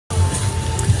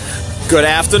Good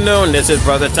afternoon, this is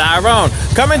Brother Tyrone,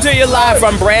 coming to you live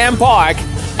from Brand Park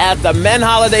at the MEND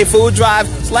Holiday Food Drive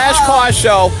 / car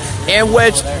show, in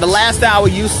which the last hour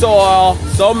you saw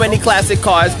so many classic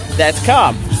cars that's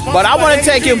come. But I want to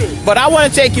take you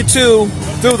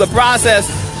through the process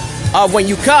of when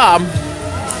you come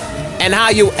and how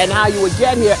you would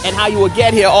get here, and how you would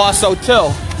get here also too.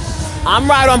 I'm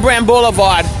right on Brand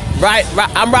Boulevard,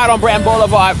 I'm right on Brand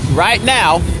Boulevard right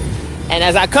now, and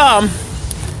as I come,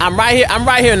 I'm right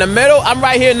here in the middle. I'm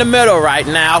right here in the middle right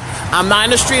now. I'm not in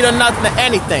the street or nothing or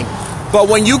anything. But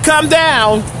when you come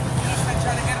down,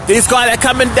 these cars that's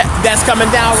coming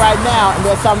down right now, and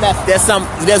there's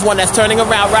one that's turning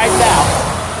around right now.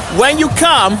 When you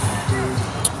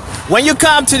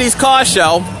come to these car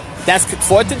show, that's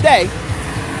for today.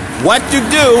 What you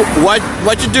do,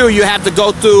 you have to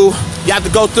go through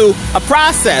a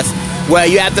process where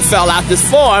you have to fill out this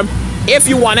form if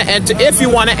you want to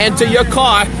enter your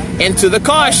car into the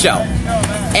car show.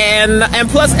 And not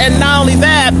only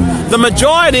that, the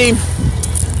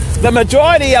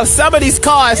majority of some of these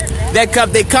cars they're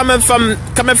coming from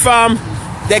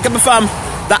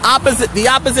the opposite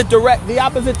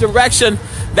direction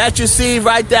that you see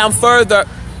right down further,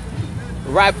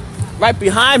 right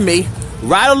behind me,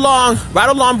 right along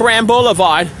Brand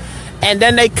Boulevard, and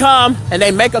then they come and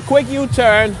they make a quick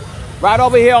U-turn right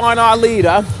over here on our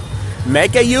leader,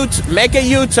 make a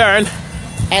U-turn,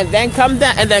 and then come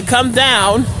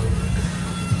down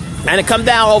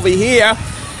over here,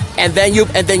 and then you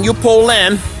pull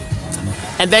in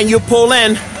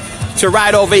to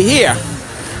right over here.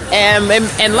 And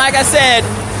like I said,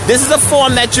 this is a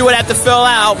form that you would have to fill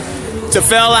out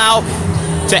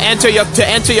to enter your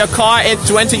car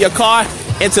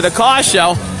into the car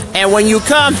show. And when you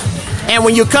come,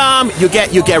 you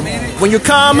get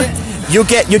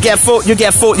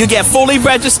fully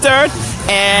registered,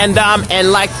 and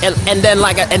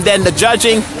then the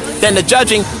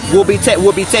judging will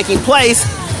be taking place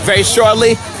very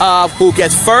shortly. Who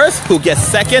gets first, who gets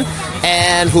second,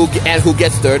 and who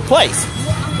gets third place.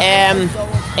 And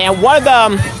one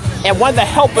of the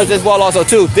helpers as well also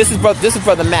too. This is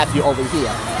Brother Matthew over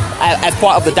here, as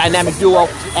part of the dynamic duo,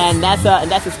 and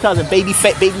that's his cousin,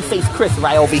 Babyface Chris,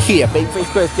 right over here.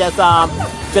 Babyface Chris,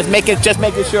 just making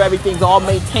sure everything's all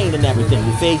maintained and everything.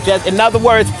 You see, just in other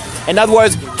words,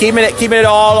 keeping it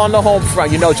all on the home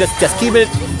front. You know, just keeping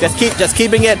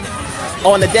it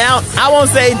on the down. I won't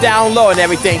say down low and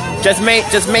everything. Just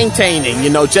maintaining. You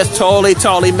know, just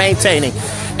totally maintaining.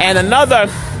 And another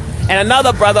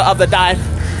brother of the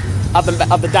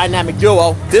dynamic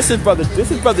duo. This is brother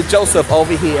Joseph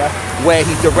over here, where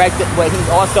he's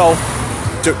also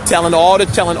telling all the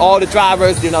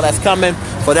drivers, you know, that's coming,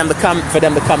 for them to come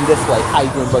this way. How you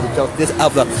doing, Brother Joseph? This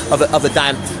of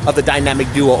the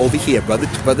dynamic duo over here,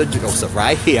 brother Joseph,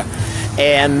 right here.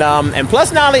 And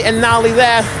plus not only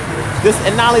that,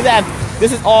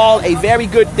 this is all a very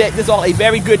good day. This is all a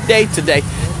very good day today.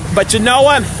 But you know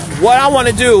what? What I want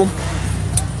to do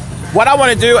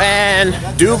and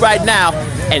do right now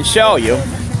and show you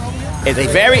is a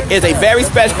very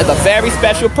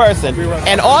special person,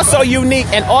 and also unique,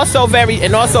 and also very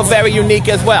unique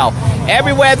as well.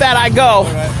 Everywhere that I go,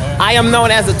 I'm known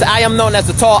as a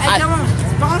tall. I'm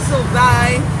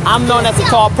known as a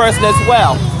tall person as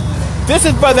well. This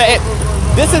is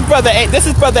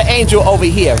Brother Angel over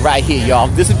here, right here, y'all.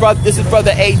 This is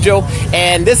Brother Angel,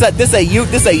 and this a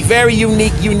very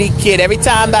unique kid. Every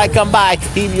time that I come by,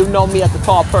 you know me as a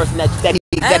tall person that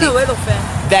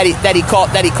he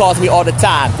calls me all the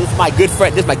time. This is my good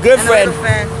friend.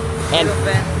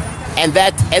 And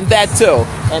that too.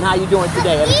 And how you doing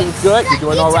today? Everything's good? You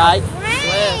doing all right?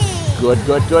 Good.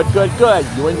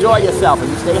 You enjoy yourself and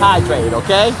you stay hydrated,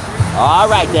 okay? All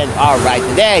right then.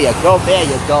 There you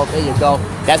go.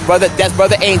 That's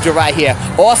Brother Angel right here.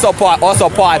 Also part of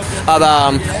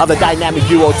the dynamic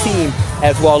duo team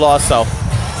as well also.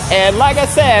 And like I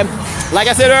said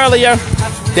earlier,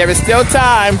 there is still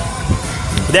time.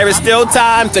 There is still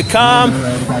time to come.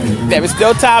 There is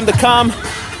still time to come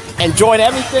and join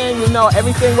everything, you know,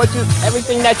 everything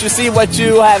that you see, what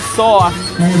you have saw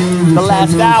the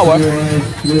last hour.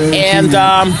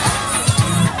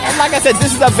 And like I said,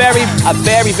 this is a very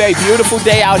beautiful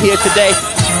day out here today.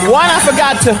 One I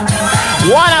forgot to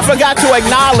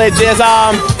acknowledge is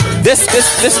this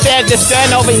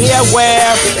stand over here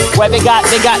where they got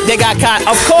cotton.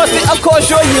 Of course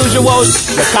your usual,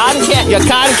 your cotton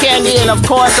candy, and of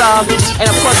course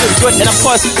it's good, and of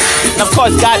course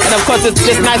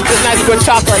this nice good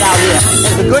chocolate out here. And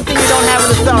it's a good thing you don't have in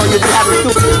the sun. You'll be having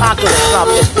super chocolate or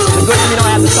something. It's a good thing you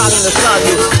don't have the chocolate in the sun.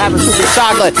 You're having super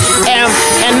chocolate.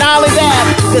 And not only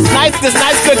that, this nice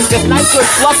good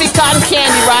fluffy cotton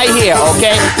candy right here.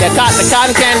 Okay, the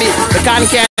cotton candy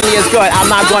is good. I'm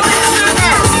not going.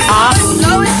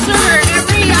 Low in sugar.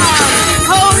 Every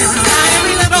cone,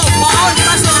 every little ball is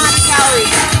less than 100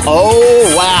 calories.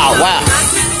 Oh wow.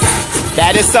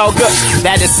 That is so good.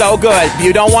 That is so good.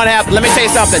 You don't want to have. Let me tell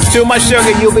you something. Too much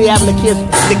sugar, you'll be having the kids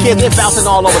they're bouncing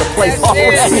all over the place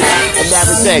already and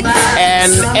everything.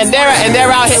 And they're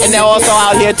out here, and they're also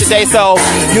out here today. So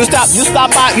you stop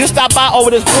by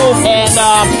over this booth, and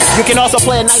you can also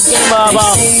play a nice game of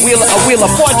Wheel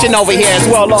of Fortune over here as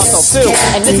well, also too.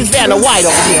 And this is Vanna White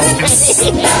over here.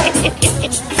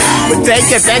 But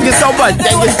thank you so much.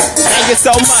 Thank you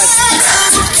so much.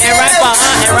 And right behind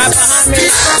me,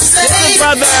 this is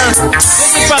brother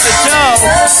Joe.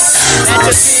 That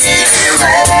just here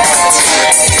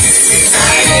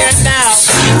now.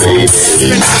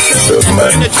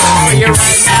 You're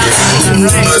right now.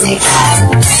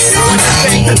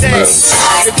 Today.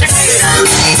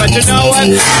 But you know what?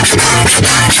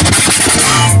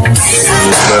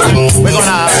 We're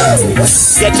gonna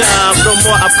get a little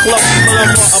more up close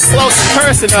and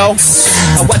personal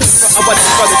of what this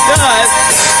brother does.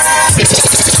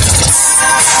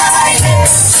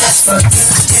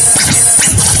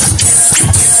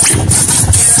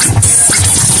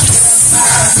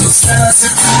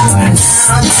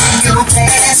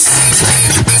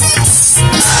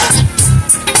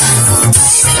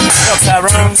 What's up,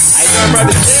 Tyrone? How you doing,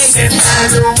 brother?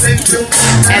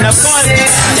 And of course,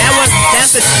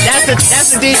 that's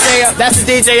the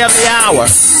DJ of the hour.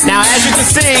 Now, as you can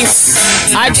see,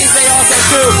 I DJ also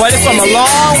too, but it's from a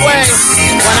long way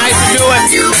when I used to do it.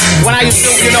 When I used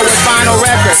to, with vinyl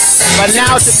records. But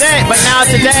now today,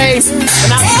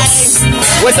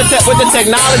 with the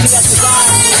technology that's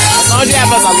designed, as long as you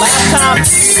have a laptop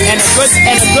and a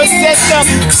good system,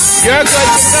 you're good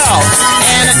to go.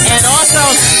 And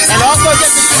also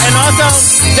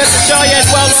just to show you as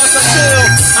well also too,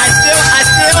 I still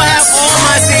have all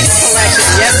my CD collection.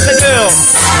 Yes, I do.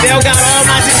 Still got all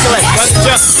my CD collection. But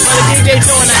the DJ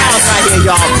doing the house right here,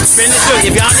 y'all.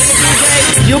 If y'all need a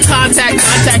DJ, you contact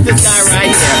this guy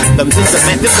right here. This is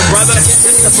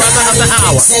the brother of the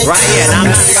hour right here. Now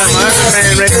I'm not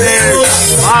man right there.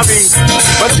 Bobby.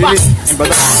 What's Bobby? And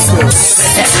brother Bobby too.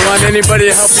 You want anybody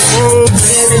to help you move?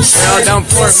 They're all down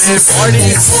for it, man.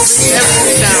 Parties,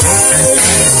 everything down.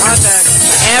 Contact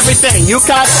everything. You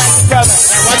contact the brother.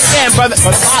 And once again, brother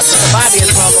Bobby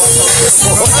is brother also.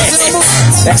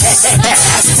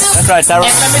 That's right, Sarah.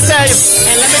 And let me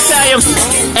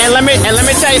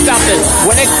tell you something.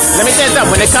 When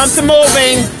it comes to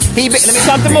moving, he's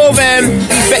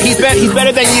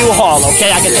better than U-Haul,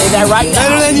 okay? I can say that right now.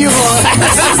 Better than U-Haul.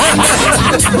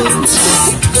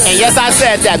 And yes, I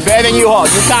said that. Better than U-Haul.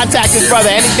 You contact his brother,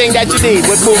 anything that you need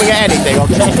with moving or anything,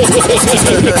 okay?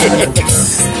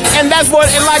 And that's what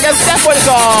it's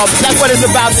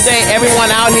about today.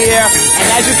 Everyone out here, and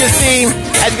as you can see,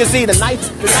 the nice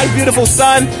beautiful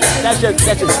sun that's just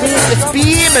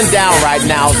beaming down right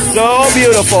now. So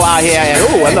beautiful out here, and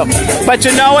look. But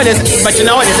you know what? It's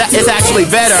actually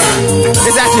better.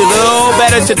 It's actually a little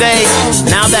better today.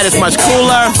 Now that it's much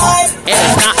cooler, and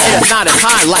it's not as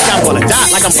hot like I'm gonna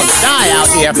die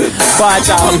out here. But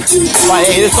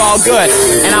hey, it's all good.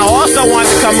 And I also want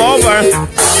to come over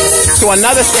to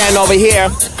another stand over here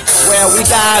where we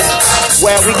got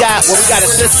a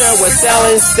sister was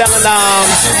selling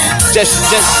just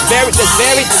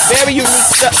very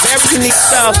unique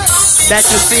stuff that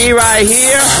you see right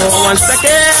here. Hold on one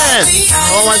second.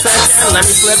 Let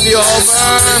me flip you over.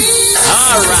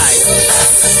 All right.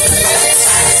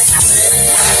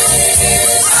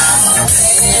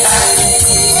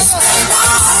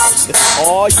 It's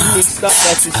all unique stuff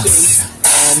that you see,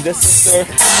 and this sister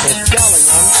is selling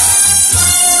them.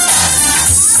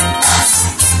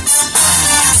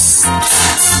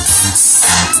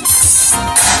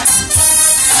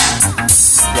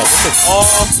 Yeah, this is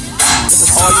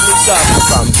all unique stuff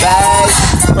from bags,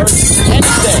 purses,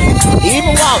 anything.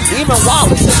 Even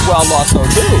wallets as well also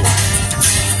too.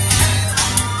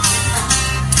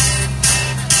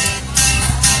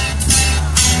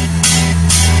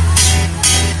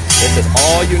 This is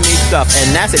all unique stuff,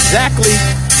 and that's exactly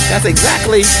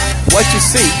what you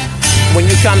see when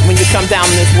you come down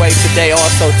this way today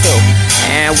also too.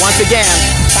 And once again,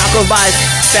 time goes by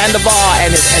Sandoval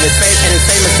and his famous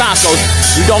tacos.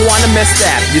 You don't want to miss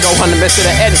that. You don't want to miss it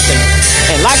at anything.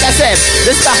 And like I said,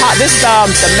 this is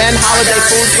the MEND Holiday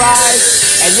Food Drive.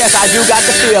 And yes, I do got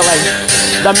the feeling.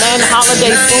 The MEND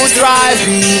Holiday Food Drive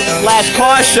 /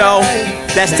 car show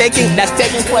that's taking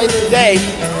place today.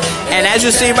 And as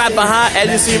you see right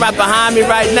behind me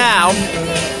right now,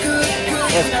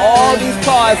 there's all these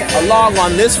cars along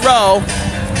on this row,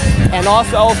 and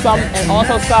also some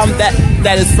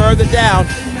that is further down,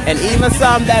 and even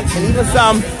some that's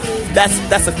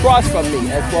across from me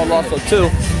as well also too,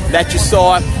 that you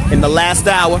saw in the last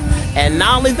hour. And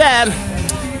not only that,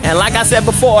 and like I said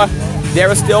before,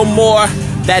 there is still more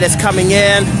that is coming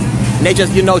in. And they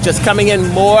just coming in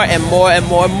more and more and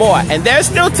more and more. And there is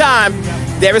still time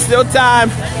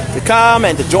to come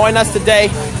and to join us today.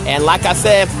 And like I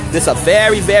said, this is a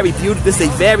very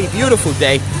beautiful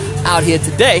day out here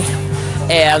today.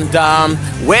 And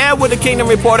where would the Kingdom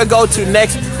Reporter go to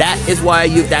next? That's where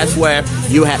you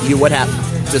would have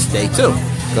to stay too,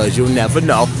 because you never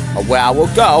know where I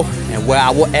will go and where I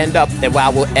will end up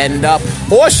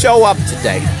or show up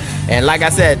today. And like I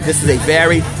said, this is a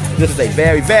very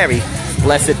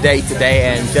blessed day today,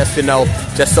 and just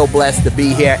so blessed to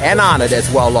be here and honored as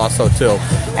well also too.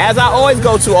 As I always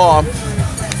go to all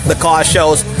the car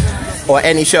shows or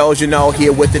any shows,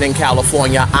 here within in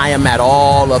California, I am at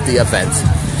all of the events.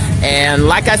 And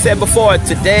like I said before,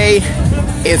 today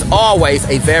is always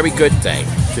a very good day.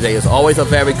 Today is always a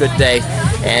very good day,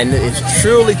 and it's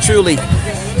truly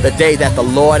the day that the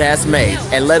Lord has made.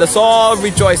 And let us all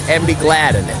rejoice and be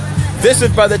glad in it. This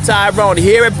is Brother Tyrone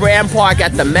here at Brand Park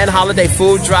at the MEND Holiday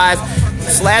Food Drive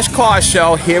 / car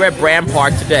show here at Brand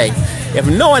Park today. If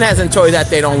no one hasn't told you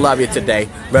that they don't love you today,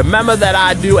 remember that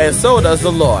I do, and so does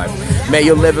the Lord. May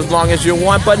you live as long as you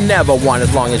want, but never want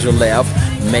as long as you live.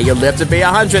 May you live to be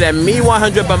 100 and me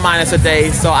 100 but minus a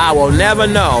day, so I will never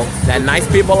know that nice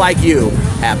people like you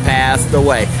have passed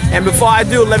away. And before I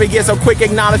do, let me get some quick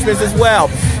acknowledgments as well.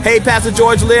 Hey, Pastor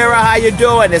George Lira, how you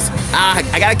doing?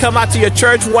 I got to come out to your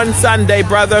church one Sunday,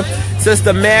 brother.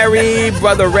 Sister Mary,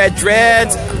 Brother Red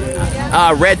Dreads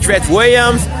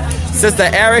Williams, Sister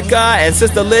Erica, and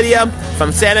Sister Lydia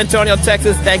from San Antonio,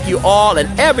 Texas. Thank you all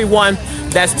and everyone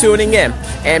that's tuning in.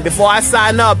 And before I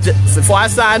sign off,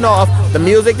 the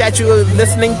music that you're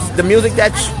listening, the music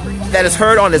that is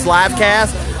heard on this live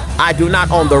cast, I do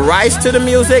not own the rights to the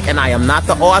music, and I am not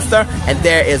the author, and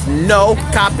there is no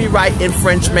copyright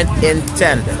infringement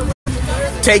intended.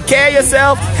 Take care of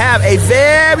yourself. Have a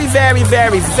very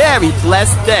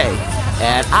blessed day,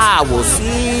 and I will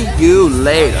see you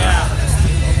later.